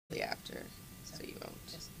after, so you won't.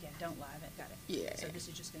 Just, yeah, don't live it. Got it. Yeah. So this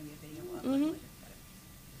is just going to be a video upload Mm-hmm. later. Got it.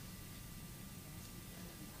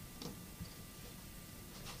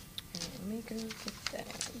 Let me go get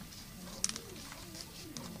that.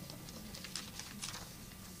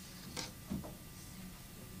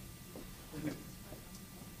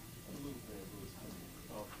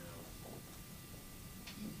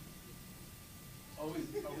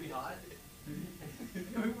 Are we hot?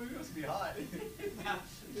 We must be hot.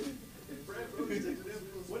 Brad, what did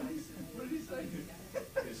he say?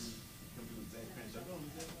 Come to Zach finish up.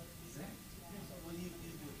 Zach? Well, he's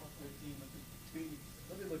the top 13.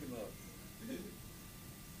 Let me look him up.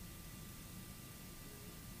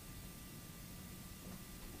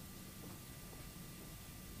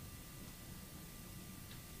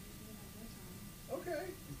 Okay.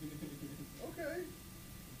 Okay.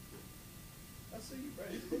 I see you, Brad.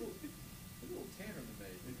 He's a little tanner than me.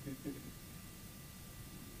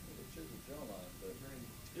 Little chiseled jawline, but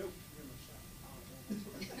yep.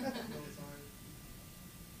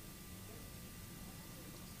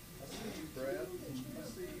 I see you, Brad. I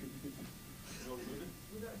see you.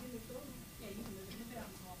 Yeah, you can move it. Move it out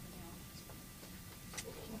in the hall for now.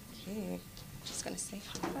 Okay, just gonna say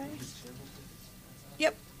hi.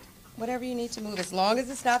 Yep, whatever you need to move, as long as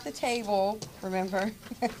it's not the table, remember.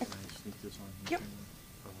 Yep.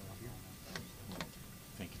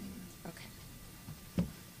 Thank you. Okay.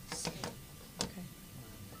 Okay.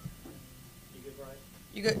 You good, Brian?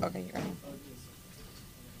 You good? Okay, you're ready.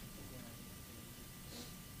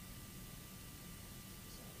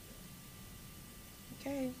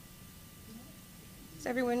 Okay. Is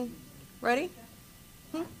everyone ready?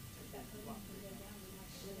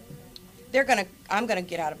 I'm gonna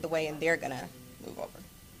get out of the way and they're gonna move over.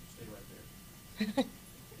 Stay right there.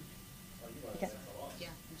 Okay. Yeah,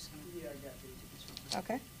 I'm just going to.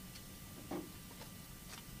 Okay.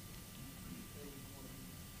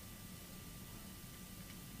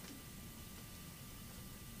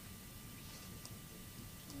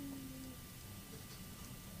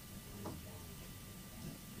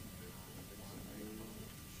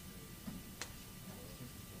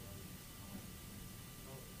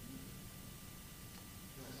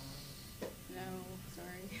 No,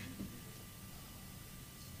 sorry.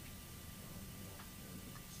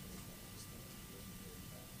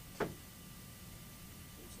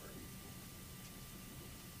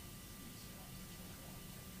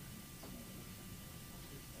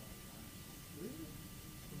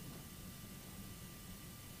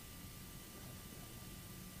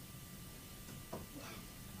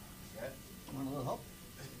 Want a little help?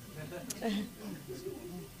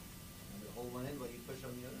 Hold one end while you push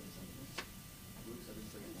on the other. Oops, I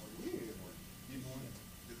didn't say good morning. Good morning.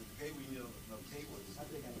 The cable, you know, no cable. I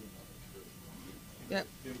think I need another. Yep.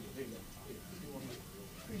 There you go.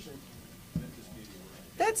 Appreciate it. Memphis media.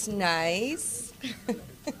 That's nice.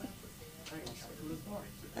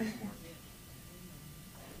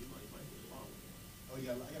 Oh,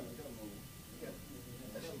 yeah, I got a little. Yeah.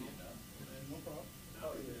 That should be enough. No problem. No,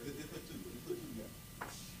 put two. Put two together.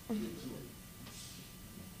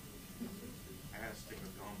 I gotta stick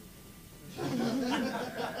with gum.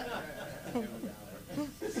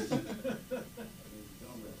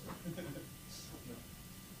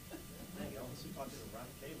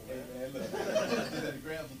 Hey, man, look.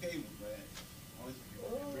 Grab some cables, man. Always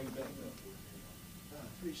bring it back up.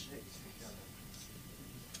 Appreciate it.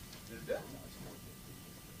 Is that?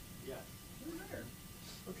 Yeah. Who's there?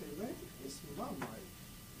 Okay, ready? It's my mic.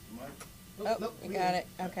 Mike? Oh, Nope, we got it.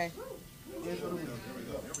 Okay. Here's what it is. There we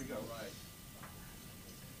go. There we go. Right.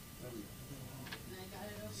 There we go. And I got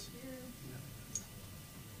it over here.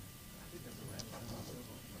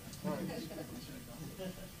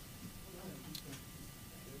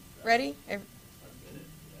 Ready?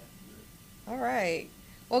 All right.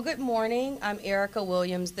 Well, good morning. I'm Erica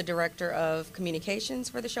Williams, the Director of Communications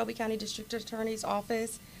for the Shelby County District Attorney's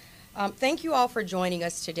Office. Thank you all for joining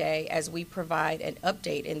us today as we provide an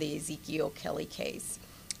update in the Ezekiel Kelly case.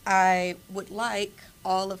 I would like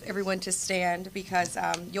everyone to stand because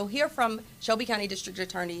you'll hear from Shelby County District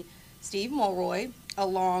Attorney Steve Mulroy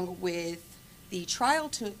along with the trial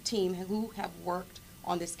team who have worked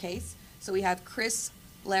on this case. So we have Chris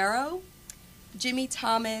Laro, Jimmy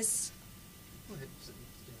Thomas,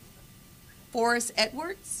 Forrest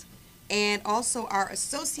Edwards, and also our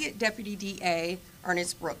Associate Deputy DA,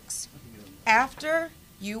 Ernest Brooks. After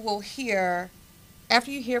you hear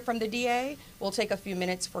from the DA, we'll take a few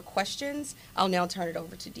minutes for questions. I'll now turn it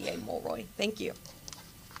over to DA Mulroy. Thank you.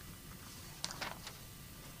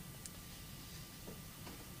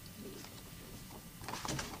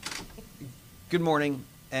 Good morning,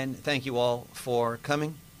 and thank you all for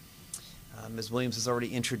coming. Ms. Williams has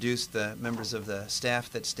already introduced the members of the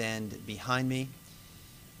staff that stand behind me.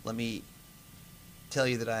 Let me tell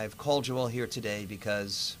you that I've called you all here today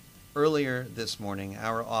because earlier this morning,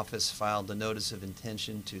 our office filed a notice of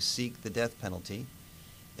intention to seek the death penalty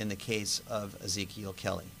in the case of Ezekiel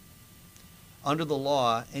Kelly. Under the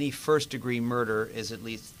law, any first-degree murder is at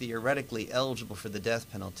least theoretically eligible for the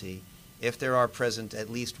death penalty if there are present at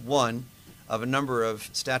least one of a number of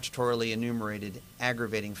statutorily enumerated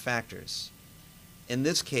aggravating factors. In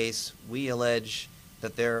this case, we allege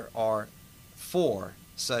that there are 4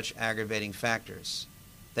 such aggravating factors.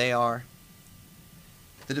 They are: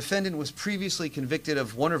 the defendant was previously convicted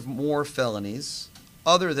of one or more felonies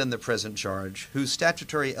other than the present charge, whose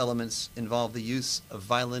statutory elements involve the use of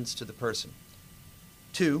violence to the person.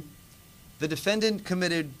 2, the defendant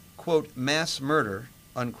committed, quote, mass murder,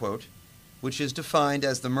 unquote, which is defined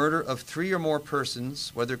as the murder of 3 or more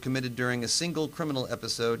persons, whether committed during a single criminal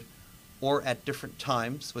episode or at different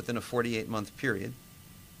times within a 48-month period.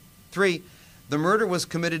 3, the murder was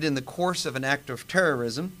committed in the course of an act of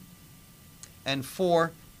terrorism. And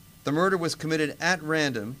 4, the murder was committed at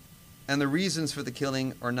random, and the reasons for the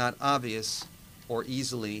killing are not obvious or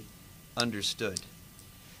easily understood.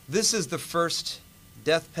 This is the first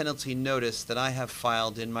death penalty notice that I have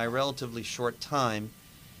filed in my relatively short time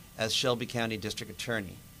as Shelby County District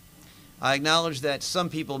Attorney. I acknowledge that some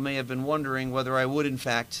people may have been wondering whether I would in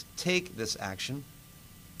fact take this action,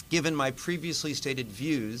 given my previously stated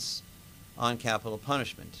views on capital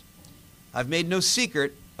punishment. I've made no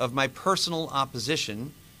secret of my personal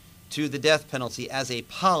opposition to the death penalty as a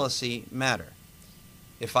policy matter.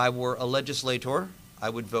 If I were a legislator, I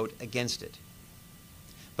would vote against it.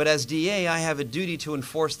 But as DA, I have a duty to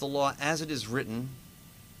enforce the law as it is written,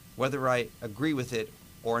 whether I agree with it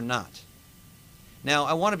or not. Now,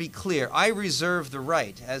 I want to be clear. I reserve the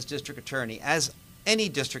right as district attorney, as any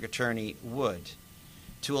district attorney would,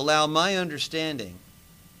 to allow my understanding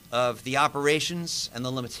of the operations and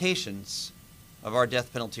the limitations of our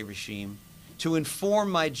death penalty regime to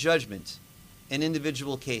inform my judgment in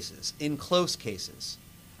individual cases, in close cases,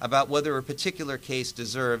 about whether a particular case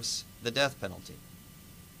deserves the death penalty.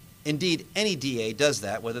 Indeed, any DA does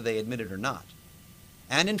that, whether they admit it or not.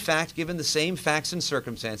 And in fact, given the same facts and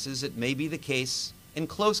circumstances, it may be the case in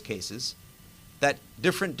close cases that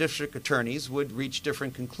different district attorneys would reach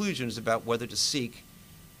different conclusions about whether to seek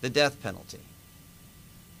the death penalty.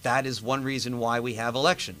 That is one reason why we have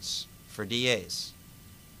elections for DAs.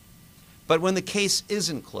 But when the case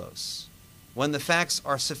isn't close, when the facts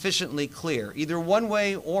are sufficiently clear, either one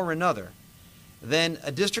way or another, then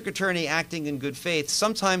a district attorney acting in good faith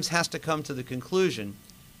sometimes has to come to the conclusion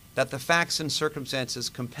that the facts and circumstances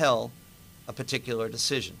compel a particular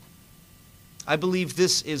decision. I believe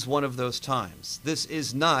this is one of those times. This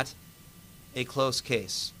is not a close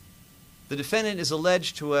case. The defendant is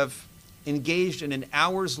alleged to have engaged in an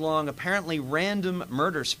hours-long, apparently random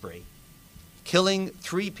murder spree, killing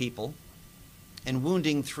 3 people and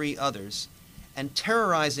wounding 3 others, and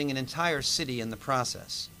terrorizing an entire city in the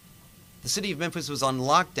process. The city of Memphis was on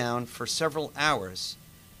lockdown for several hours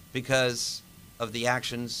because of the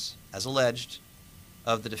actions, as alleged,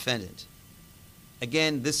 of the defendant.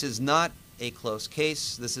 Again, this is not a close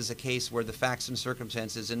case. This is a case where the facts and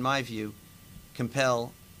circumstances, in my view,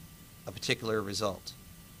 compel a particular result.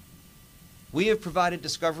 We have provided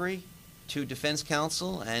discovery to defense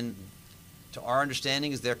counsel, and to our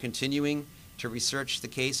understanding is they're continuing to research the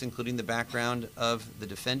case, including the background of the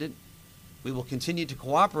defendant. We will continue to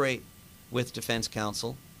cooperate with defense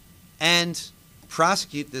counsel and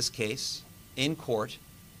prosecute this case in court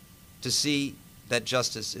to see that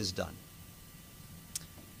justice is done.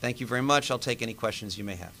 Thank you very much. I'll take any questions you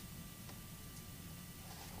may have.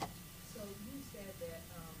 So you said that,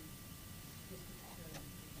 District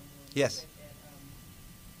Attorney, Yes. said that,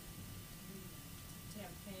 you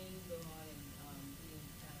campaigned on and, being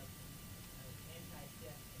kind of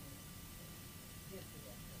anti-death penalty, against the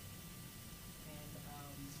death penalty. And,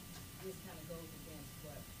 this kind of goes against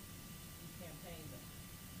what you campaigned on.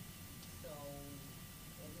 So,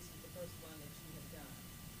 and this is the first one that you have done.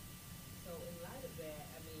 So in light of that,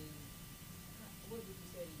 I mean, what would you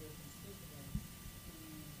say to your constituents who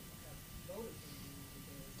have voted for you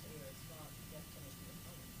because they are strong death penalty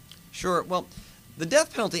opponents? Sure. Well, the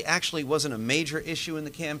death penalty actually wasn't a major issue in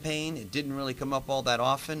the campaign. It didn't really come up all that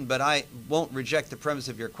often, but I won't reject the premise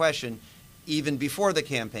of your question. Even before the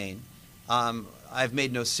campaign, I've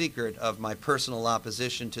made no secret of my personal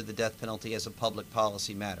opposition to the death penalty as a public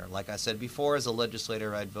policy matter. Like I said before, as a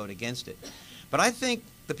legislator, I'd vote against it. But I think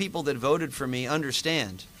the people that voted for me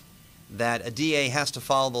understand that a DA has to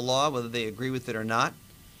follow the law, whether they agree with it or not.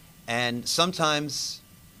 And sometimes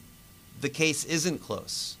the case isn't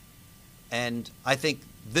close. And I think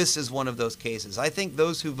this is one of those cases. I think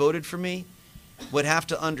those who voted for me would have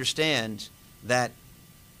to understand that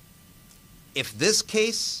if this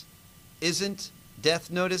case isn't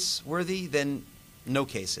death notice worthy, then no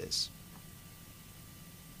case is.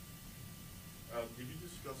 Did you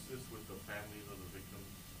discuss this with the families of the victims?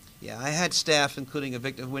 Yeah, I had staff, including a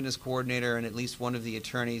victim witness coordinator and at least one of the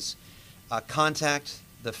attorneys, contact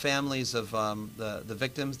the families of the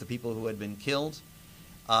victims, the people who had been killed,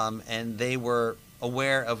 and they were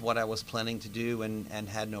aware of what I was planning to do and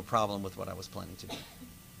had no problem with what I was planning to do. Do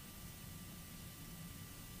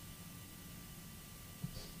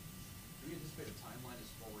we anticipate a timeline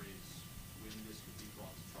as far as when this could be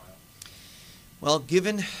brought to trial? Well,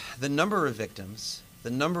 given the number of victims,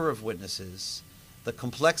 the number of witnesses, the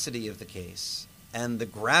complexity of the case, and the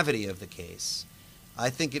gravity of the case,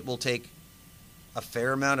 I think it will take a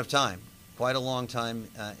fair amount of time, quite a long time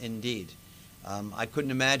indeed. I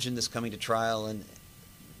couldn't imagine this coming to trial in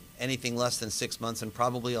anything less than 6 months, and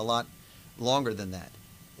probably a lot longer than that.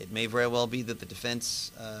 It may very well be that the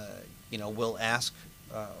defense, will ask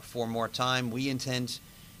for more time. We intend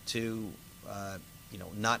to,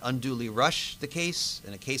 not unduly rush the case.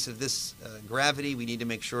 In a case of this gravity, we need to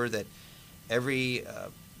make sure that every,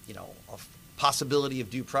 possibility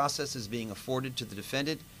of due process is being afforded to the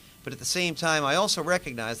defendant. But at the same time, I also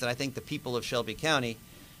recognize that I think the people of Shelby County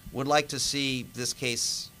would like to see this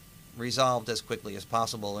case resolved as quickly as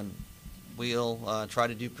possible, and we'll try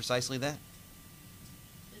to do precisely that.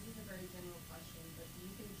 This is a very general question, but do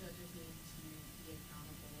you think judges need to be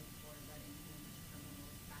accountable for letting these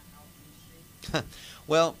criminals back out in the street?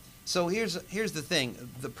 Well, so here's the thing.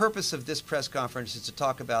 The purpose of this press conference is to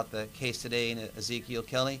talk about the case today in Ezekiel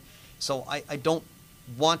Kelly. So I don't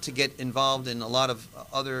want to get involved in a lot of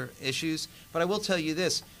other issues, but I will tell you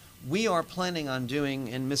this. We are planning on doing,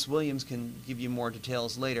 and Ms. Williams can give you more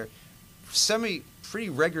details later, pretty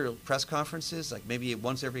regular press conferences, like maybe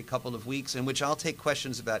once every couple of weeks, in which I'll take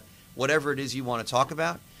questions about whatever it is you want to talk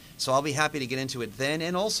about. So I'll be happy to get into it then.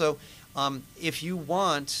 And also, if you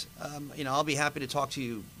want, I'll be happy to talk to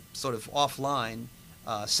you sort of offline,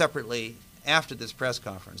 separately after this press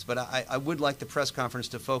conference. But I would like the press conference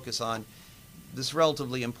to focus on this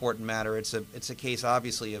relatively important matter. It's a case,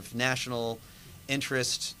 obviously, of national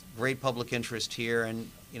interest, great public interest here, and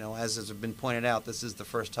as has been pointed out, this is the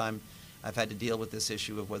first time I've had to deal with this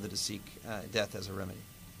issue of whether to seek death as a remedy.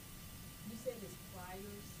 You said his priors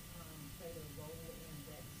played a role in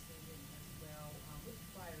that decision as well. Which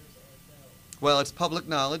priors are those? Well, it's public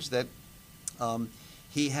knowledge that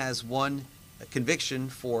he has one conviction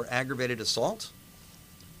for aggravated assault,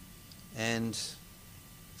 and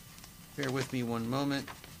bear with me one moment.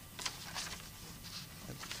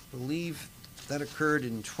 I believe that occurred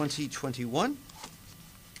in 2021.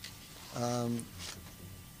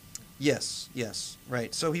 Yes,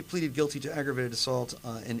 right. So he pleaded guilty to aggravated assault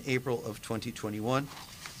in April of 2021.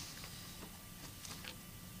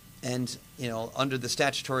 And, under the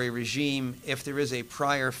statutory regime, if there is a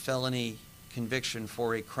prior felony conviction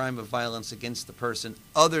for a crime of violence against the person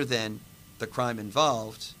other than the crime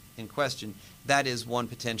involved in question, that is one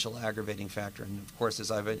potential aggravating factor. And, of course,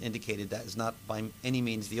 as I've indicated, that is not by any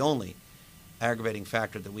means the only aggravating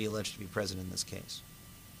factor that we allege to be present in this case.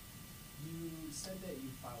 You said that you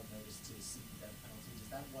filed notice to seek the death penalty. Does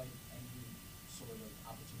that wipe any sort of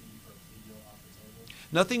opportunity for a plea deal off the table?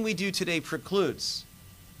 Nothing we do today precludes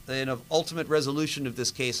an ultimate resolution of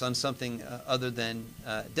this case on something other than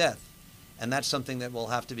death. And that's something that will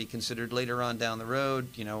have to be considered later on down the road,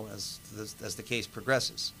 as the case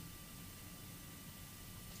progresses.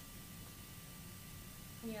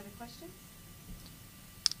 Any other questions?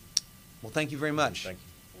 Well, thank you very much. Thank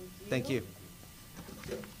you. Thank you.